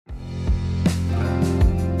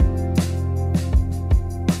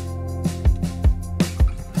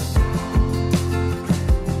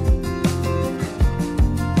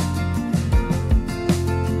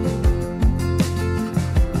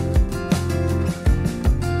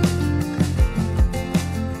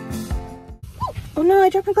Oh no, I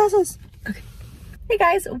dropped my glasses. Okay. Hey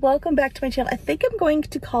guys, welcome back to my channel. I think I'm going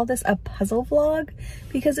to call this a puzzle vlog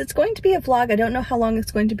because it's going to be a vlog. I don't know how long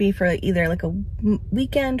it's going to be, for either like a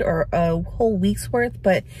weekend or a whole week's worth,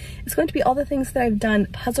 but it's going to be all the things that I've done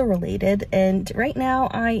puzzle related. And right now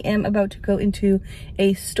I am about to go into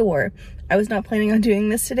a store. I was not planning on doing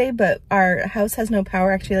this today, but our house has no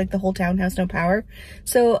power. Actually, like the whole town has no power.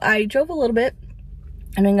 So I drove a little bit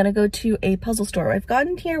and I'm gonna go to a puzzle store. I've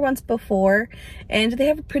gotten here once before and they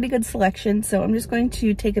have a pretty good selection, so I'm just going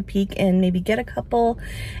to take a peek and maybe get a couple,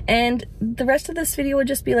 and the rest of this video will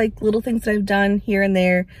just be like little things that I've done here and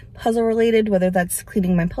there, puzzle related, whether that's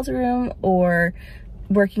cleaning my puzzle room or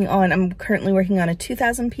I'm currently working on a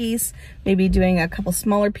 2,000 piece, maybe doing a couple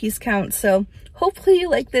smaller piece counts. So hopefully you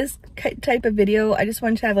like this type of video. I just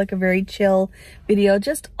wanted to have like a very chill video,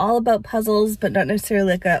 just all about puzzles, but not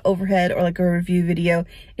necessarily like a overhead or like a review video.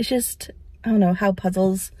 It's just, I don't know, how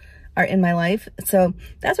puzzles are in my life. So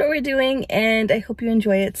that's what we're doing, and I hope you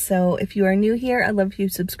enjoy it. So if you are new here, I'd love if you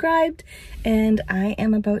subscribed, and I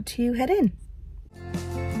am about to head in.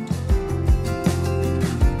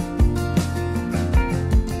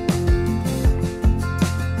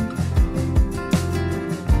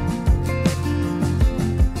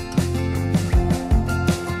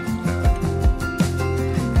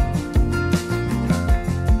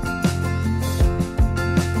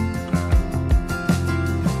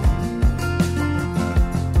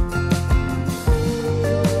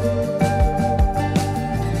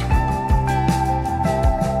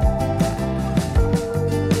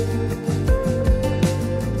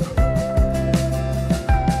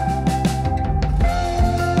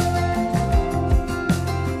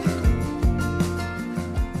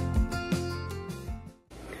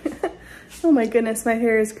 Oh my goodness, my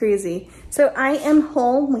hair is crazy. So I am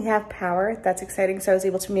home, we have power, that's exciting. So I was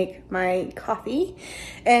able to make my coffee.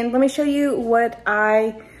 And let me show you what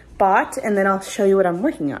I bought, and then I'll show you what I'm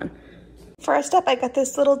working on. First up, I got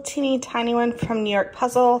this little teeny tiny one from New York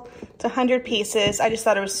Puzzle. It's 100 pieces, I just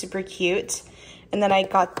thought it was super cute. And then I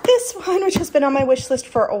got this one, which has been on my wish list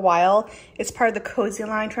for a while. It's part of the Cozy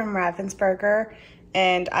line from Ravensburger,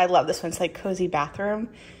 and I love this one, it's like cozy bathroom.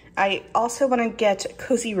 I also want to get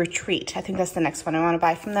Cozy Retreat. I think that's the next one I want to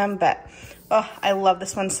buy from them, but oh, I love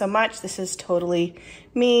this one so much. This is totally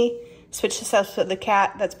me. Switch this out with the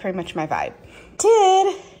cat. That's pretty much my vibe.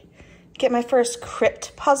 Did get my first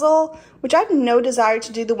Krypt puzzle, which I have no desire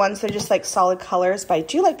to do the ones that are just like solid colors, but I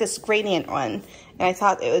do like this gradient one, and I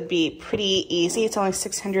thought it would be pretty easy. It's only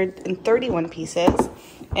 631 pieces,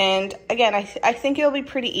 and again, I think it'll be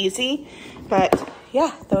pretty easy, but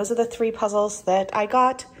yeah, those are the 3 puzzles that I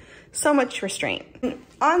got. So much restraint.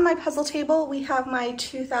 On my puzzle table, we have my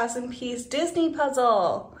 2,000 piece Disney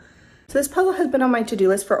puzzle. So this puzzle has been on my to-do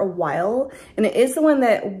list for a while, and it is the one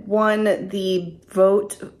that won the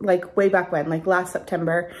vote like way back when, like last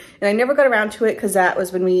September. And I never got around to it because that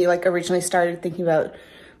was when we like originally started thinking about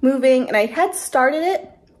moving, and I had started it,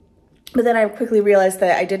 but then I quickly realized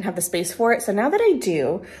that I didn't have the space for it. So now that I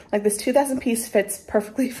do, like this 2,000 piece fits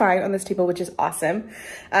perfectly fine on this table, which is awesome.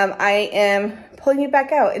 I am pulling it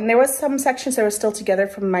back out, and there was some sections that were still together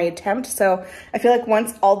from my attempt. So I feel like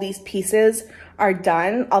once all these pieces are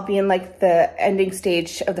done, I'll be in like the ending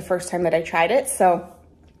stage of the first time that I tried it. So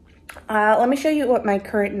let me show you what my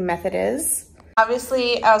current method is.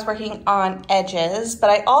 Obviously, I was working on edges, but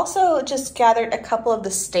I also just gathered a couple of the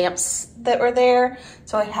stamps that were there.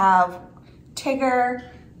 So I have Tigger,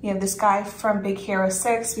 you have this guy from Big Hero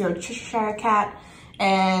 6, we have Cheshire Cat,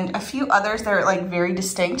 and a few others that are like very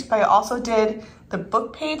distinct. But I also did the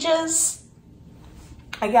book pages.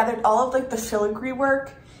 I gathered all of like the filigree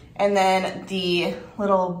work, and then the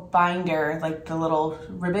little binder, like the little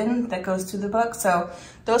ribbon that goes through the book. So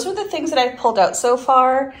those are the things that I've pulled out so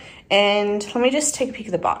far. And let me just take a peek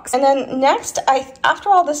at the box. And then next, after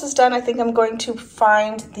all this is done, I think I'm going to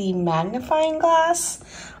find the magnifying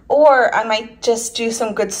glass, or I might just do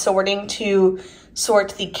some good sorting to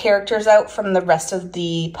sort the characters out from the rest of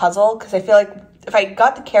the puzzle, because I feel like if I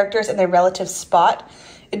got the characters in their relative spot,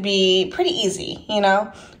 it'd be pretty easy, you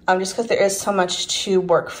know? Just because there is so much to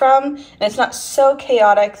work from, and it's not so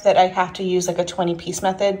chaotic that I have to use like a 20 piece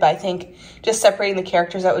method, but I think just separating the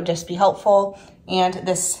characters out would just be helpful, and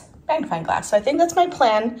this magnifying glass. So I think that's my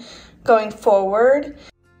plan going forward.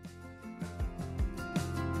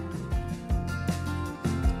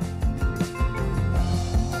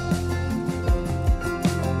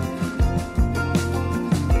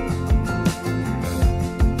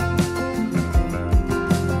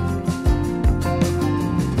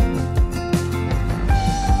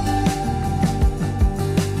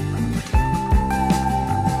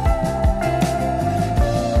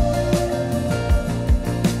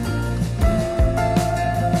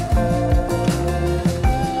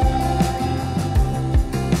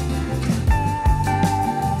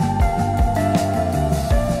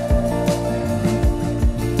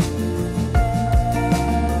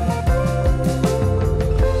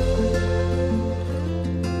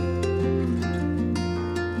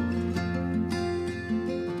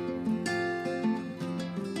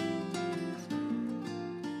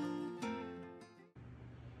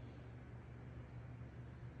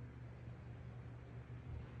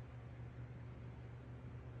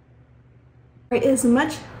 It is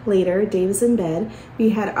much later. Dave is in bed.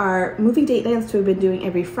 We had our movie date nights we've been doing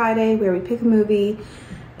every Friday, where we pick a movie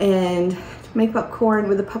and make popcorn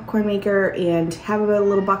with a popcorn maker and have a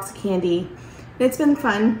little box of candy. And it's been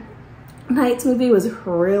fun. Tonight's movie was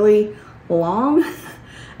really long.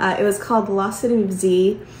 It was called The Lost City of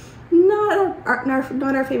Z. Not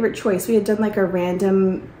our favorite choice. We had done like a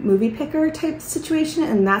random movie picker type situation,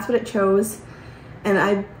 and that's what it chose. And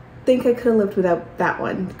I think I could have lived without that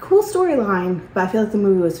one. Cool storyline, but I feel like the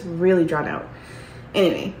movie was really drawn out.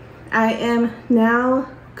 Anyway, I am now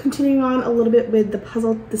continuing on a little bit with the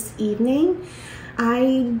puzzle this evening.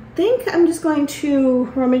 I think I'm just going to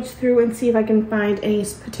rummage through and see if I can find any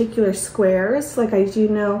particular squares. Like I do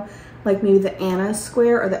know, like maybe the Anna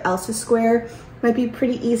square or the Elsa square might be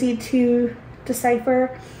pretty easy to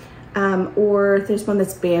decipher. Or if there's one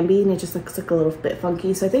that's Bambi and it just looks like a little bit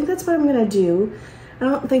funky. So I think that's what I'm gonna do. I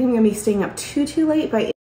don't think I'm gonna be staying up too late,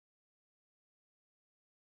 but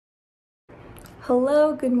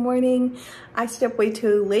hello, good morning. I stayed up way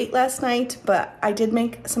too late last night, but I did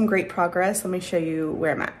make some great progress. Let me show you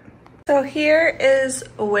where I'm at. So here is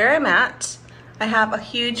where I'm at. I have a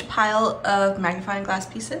huge pile of magnifying glass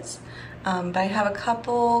pieces, but I have a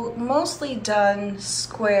couple mostly done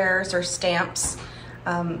squares or stamps.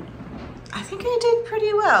 I think I did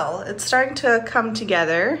pretty well. It's starting to come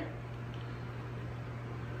together.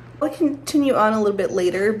 I'll continue on a little bit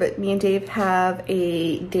later, but me and Dave have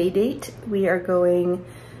a day date. We are going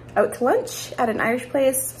out to lunch at an Irish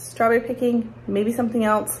place, strawberry picking, maybe something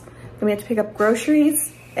else. Then we have to pick up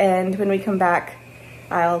groceries, and when we come back,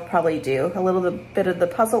 I'll probably do a little bit of the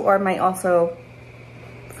puzzle, or I might also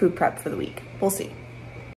food prep for the week. We'll see.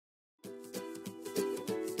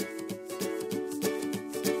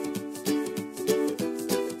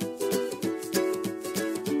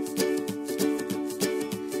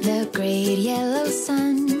 The great yellow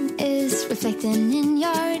sun is reflecting in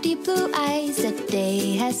your deep blue eyes. The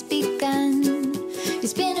day has begun. You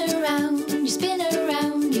spin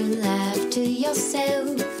around, you laugh to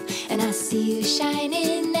yourself. And I see you shine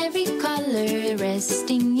in every color,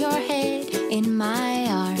 resting your head in my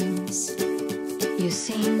arms. You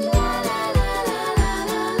sing la la la.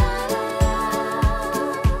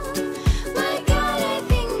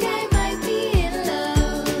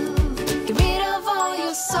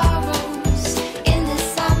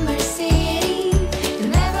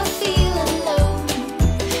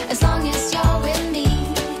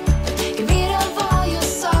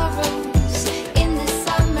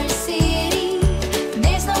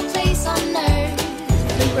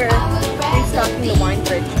 The wine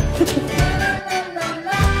fridge.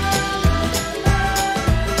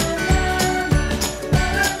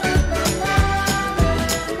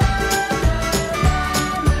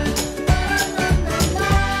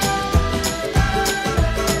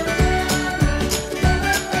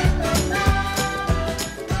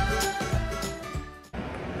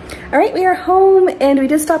 All right, we are home, and we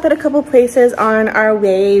did stop at a couple places on our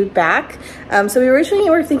way back. So we originally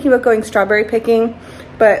were thinking about going strawberry picking,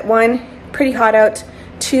 but one, pretty hot out.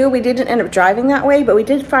 Two, we didn't end up driving that way, but we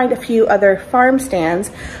did find a few other farm stands.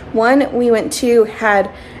 One we went to had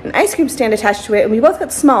an ice cream stand attached to it, and we both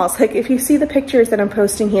got smalls. Like if you see the pictures that I'm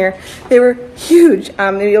posting here, they were huge.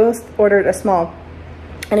 We almost ordered a small.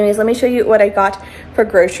 Anyways, let me show you what I got for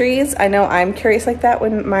groceries. I know I'm curious like that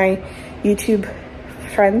when my YouTube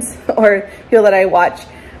friends or people that I watch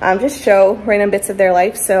just show random bits of their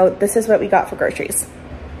life. So this is what we got for groceries.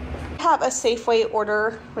 Have a Safeway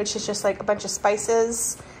order, which is just like a bunch of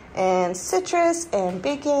spices and citrus and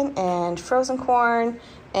bacon and frozen corn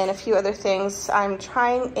and a few other things. I'm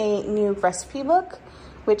trying a new recipe book,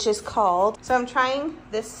 which is called, so I'm trying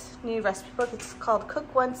this new recipe book. It's called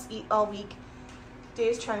Cook Once, Eat All Week.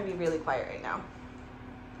 Dave's trying to be really quiet right now.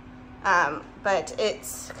 But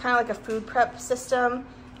it's kind of like a food prep system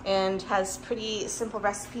and has pretty simple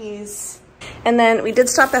recipes. And then we did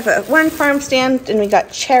stop at one farm stand and we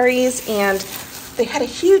got cherries, and they had a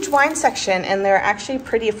huge wine section and they're actually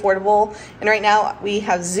pretty affordable. And right now we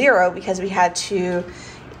have zero because we had to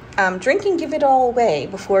drink and give it all away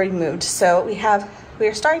before we moved. So we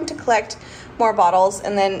are starting to collect more bottles,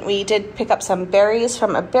 and then we did pick up some berries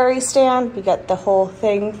from a berry stand. We got the whole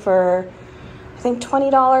thing for I think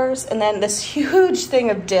 $20, and then this huge thing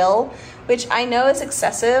of dill, which I know is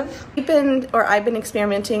excessive. I've been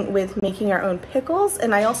experimenting with making our own pickles,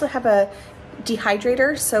 and I also have a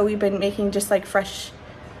dehydrator, so we've been making just like fresh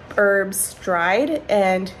herbs dried,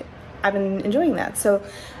 and I've been enjoying that. So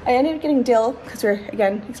I ended up getting dill because we're,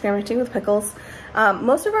 again, experimenting with pickles.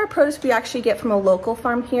 Most of our produce we actually get from a local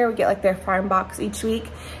farm here. We get like their farm box each week,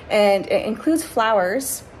 and it includes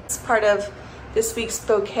flowers. It's part of this week's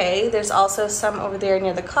bouquet. There's also some over there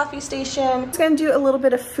near the coffee station. I'm just gonna do a little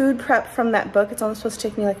bit of food prep from that book. It's only supposed to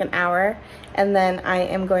take me like an hour, and then I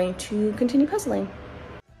am going to continue puzzling.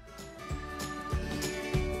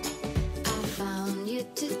 I found you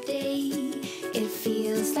today. It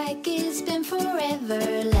feels like it's been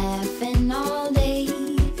forever, laughing all day.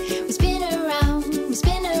 We spin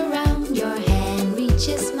around, your hand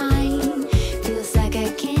reaches mine. Feels like I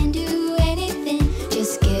can't do anything,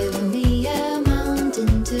 just give me a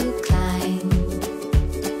mountain to climb.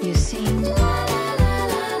 You sing la la la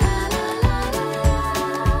la la la la.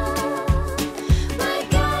 My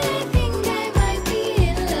God, I think I might be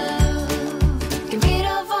in love. Get rid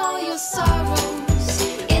of all your sorrows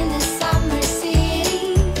in this summer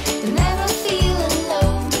city. You'll never feel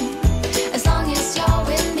alone as long as you're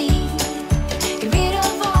with me. Get rid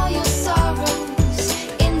of all your sorrows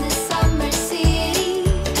in this summer city.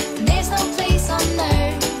 There's no place on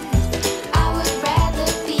earth I would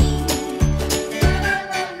rather be.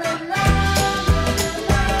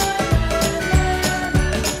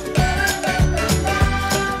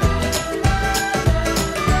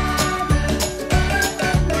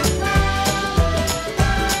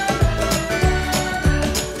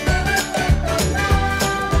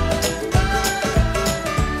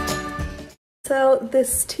 So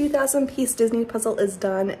this 2,000 piece Disney puzzle is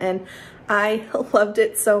done, and I loved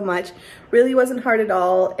it so much. Really wasn't hard at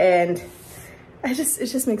all, and it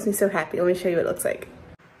just makes me so happy. Let me show you what it looks like.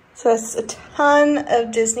 So it's a ton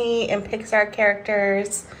of Disney and Pixar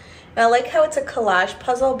characters. And I like how it's a collage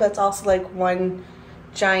puzzle, but it's also like one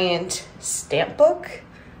giant stamp book.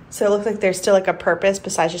 So it looks like there's still like a purpose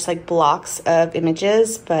besides just like blocks of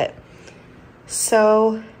images, but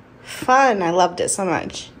so fun. I loved it so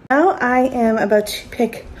much. Now I am about to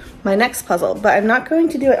pick my next puzzle, but I'm not going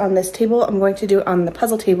to do it on this table. I'm going to do it on the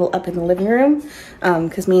puzzle table up in the living room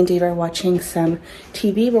because me and Dave are watching some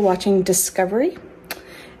TV. We're watching Discovery.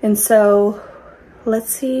 And so let's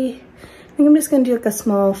see. I think I'm just going to do like a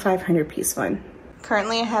small 500 piece one.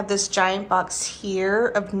 Currently I have this giant box here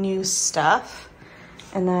of new stuff.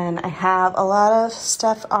 And then I have a lot of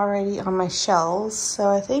stuff already on my shelves. So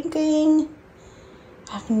I'm thinking,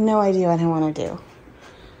 I have no idea what I want to do.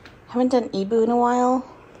 Haven't done Ebu in a while.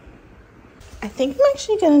 I think I'm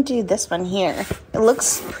actually gonna do this one here. It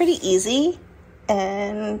looks pretty easy,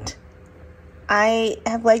 and I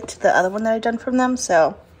have liked the other one that I've done from them,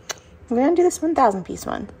 so I'm gonna do this 1,000 piece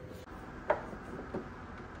one.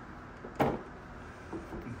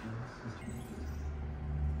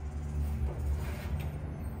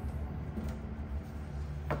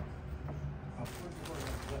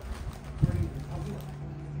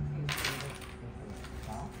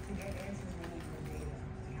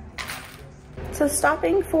 So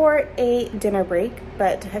stopping for a dinner break,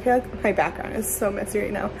 but I feel like my background is so messy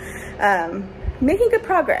right now. Making good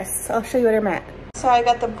progress. I'll show you what I'm at. So I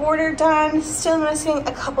got the border done, still missing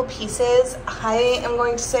a couple pieces. I am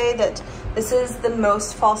going to say that this is the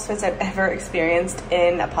most false fits I've ever experienced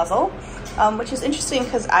in a puzzle, which is interesting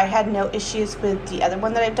because I had no issues with the other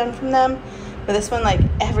one that I've done from them. But this one, like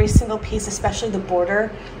every single piece, especially the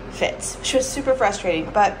border, fits, which was super frustrating,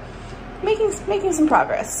 but making some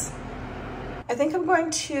progress. I think I'm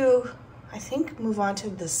going to, move on to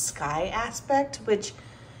the sky aspect, which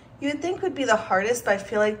you would think would be the hardest, but I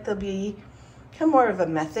feel like there'll be kind of more of a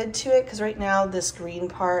method to it, because right now this green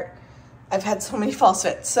part, I've had so many false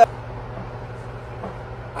fits. So,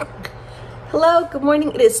 hello, good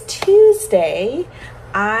morning. It is Tuesday.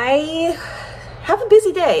 I have a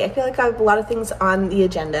busy day. I feel like I have a lot of things on the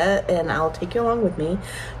agenda, and I'll take you along with me.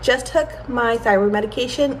 Just took my thyroid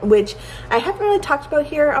medication, which I haven't really talked about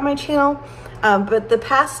here on my channel. But the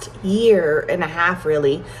past year and a half,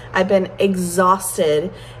 really, I've been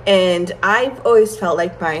exhausted, and I've always felt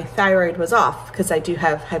like my thyroid was off because I do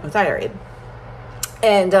have hypothyroid.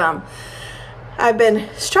 And I've been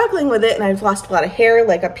struggling with it, and I've lost a lot of hair,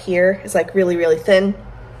 like up here is like really, really thin.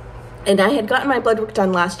 And I had gotten my blood work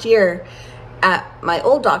done last year at my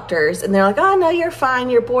old doctor's, and they're like, oh no, you're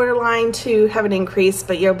fine. You're borderline to have an increase,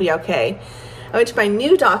 but you'll be okay. I went to my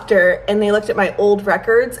new doctor, and they looked at my old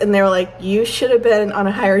records, and they were like, you should have been on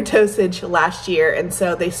a higher dosage last year. And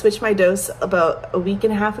so they switched my dose about a week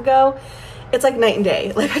and a half ago. It's like night and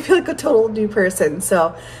day. Like, I feel like a total new person.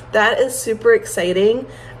 So that is super exciting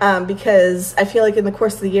because I feel like in the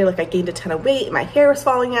course of the year, like I gained a ton of weight, my hair was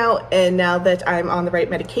falling out, and now that I'm on the right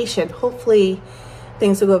medication, hopefully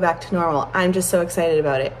things will go back to normal. I'm just so excited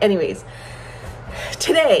about it. Anyways,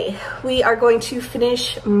 today we are going to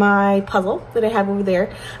finish my puzzle that I have over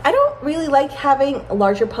there. I don't really like having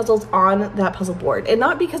larger puzzles on that puzzle board, and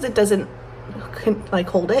not because it doesn't couldn't like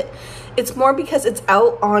hold it. It's more because it's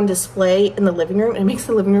out on display in the living room. It makes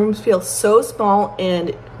the living room feel so small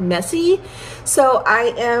and messy. So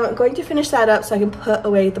I am going to finish that up so I can put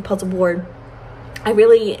away the puzzle board. I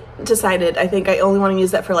really decided, I think I only want to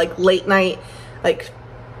use that for like late night, like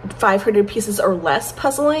 500 pieces or less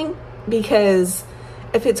puzzling, because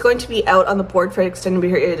if it's going to be out on the board for an extended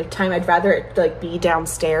period of time, I'd rather it like be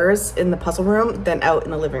downstairs in the puzzle room than out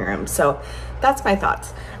in the living room. So that's my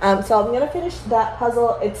thoughts. So I'm gonna finish that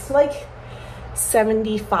puzzle. It's like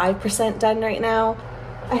 75% done right now.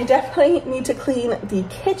 I definitely need to clean the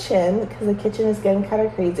kitchen because the kitchen is getting kind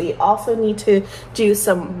of crazy. Also need to do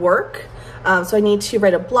some work. So I need to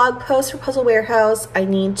write a blog post for Puzzle Warehouse. I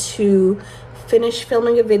need to finish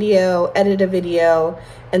filming a video, edit a video,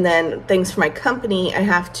 and then things for my company I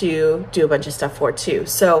have to do a bunch of stuff for too.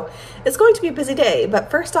 So it's going to be a busy day, but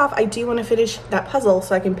first off, I do want to finish that puzzle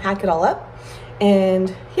so I can pack it all up.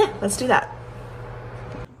 And yeah, let's do that.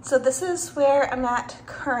 So this is where I'm at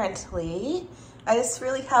currently. I just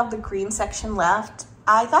really have the green section left.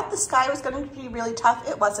 I thought the sky was going to be really tough.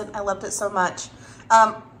 It wasn't. I loved it so much.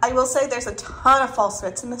 I will say there's a ton of false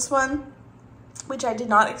fits in this one, which I did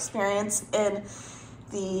not experience in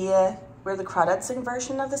the where the crawdadsing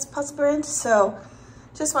version of this puzzle print. So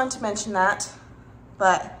just wanted to mention that.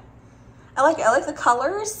 But I like it. I like the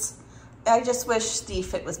colors. I just wish the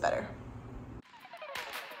fit was better.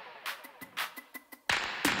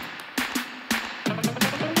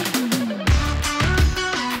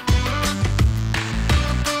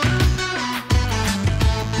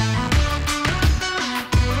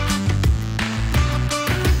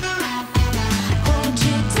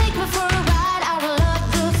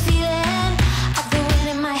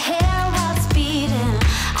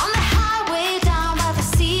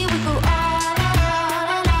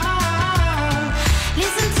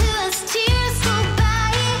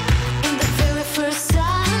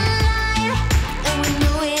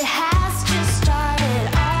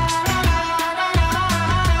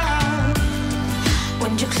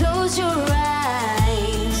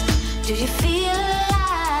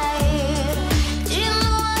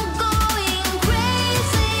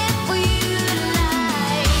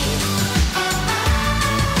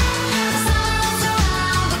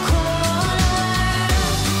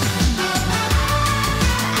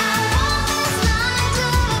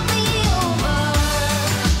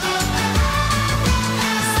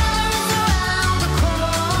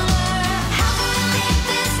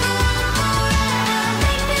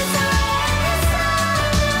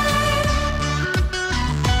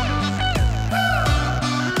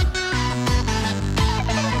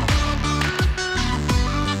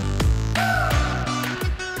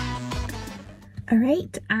 All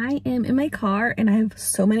right, I am in my car and I have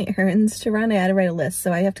so many errands to run. I had to write a list.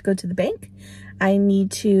 So I have to go to the bank. I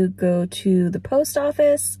need to go to the post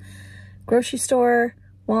office, grocery store,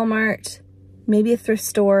 Walmart, maybe a thrift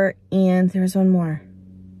store, and there's one more.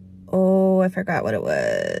 Oh, I forgot what it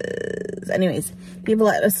was. Anyways, we have a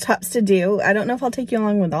lot of stops to do. I don't know if I'll take you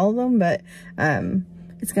along with all of them, but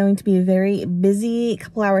it's going to be a very busy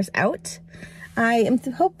couple hours out. I am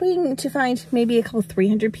hoping to find maybe a couple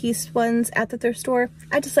 300-piece ones at the thrift store.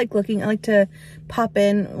 I just like looking. I like to pop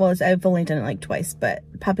in. Well, I've only done it like twice, but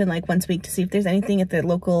pop in like once a week to see if there's anything at the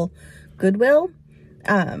local Goodwill,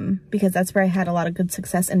 because that's where I had a lot of good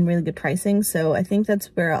success and really good pricing. So I think that's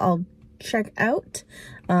where I'll check out.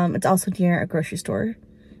 It's also near a grocery store.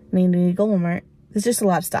 I need to go Walmart. There's just a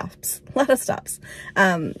lot of stops,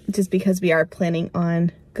 just because we are planning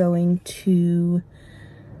on going to,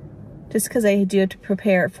 just because I do have to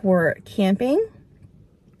prepare for camping.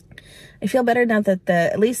 I feel better now that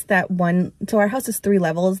at least that one, so our house is 3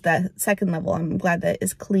 levels. That second level, I'm glad that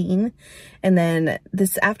is clean. And then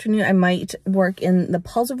this afternoon, I might work in the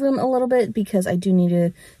puzzle room a little bit because I do need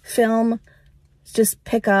to film, just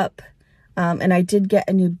pick up. And I did get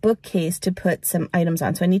a new bookcase to put some items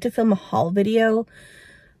on. So I need to film a haul video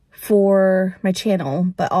for my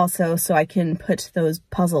channel, but also so I can put those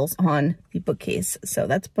puzzles on the bookcase. So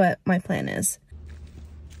that's what my plan is.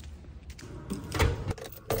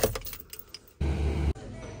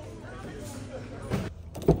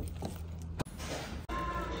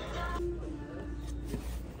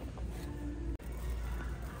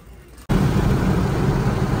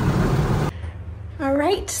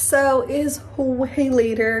 Alright, so it is way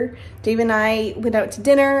later. Dave and I went out to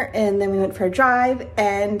dinner and then we went for a drive,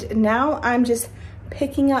 and now I'm just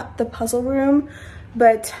picking up the puzzle room,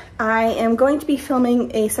 but I am going to be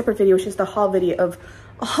filming a separate video, which is the haul video of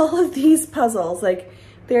all of these puzzles. Like,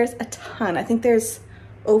 there's a ton. I think there's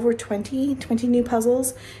over 20 new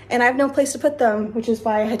puzzles, and I have no place to put them, which is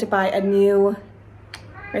why I had to buy a new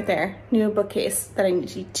right there, new bookcase that I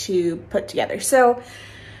need to put together. So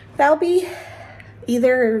that'll be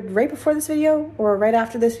either right before this video or right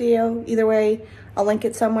after this video. Either way, I'll link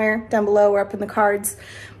it somewhere down below or up in the cards.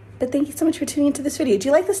 But thank you so much for tuning into this video. Do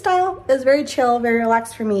you like the style? It was very chill, very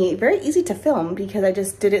relaxed for me, very easy to film because I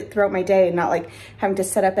just did it throughout my day and not like having to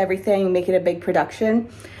set up everything, make it a big production.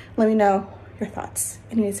 Let me know your thoughts.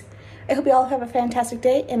 Anyways, I hope you all have a fantastic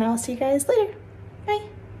day and I'll see you guys later. Bye.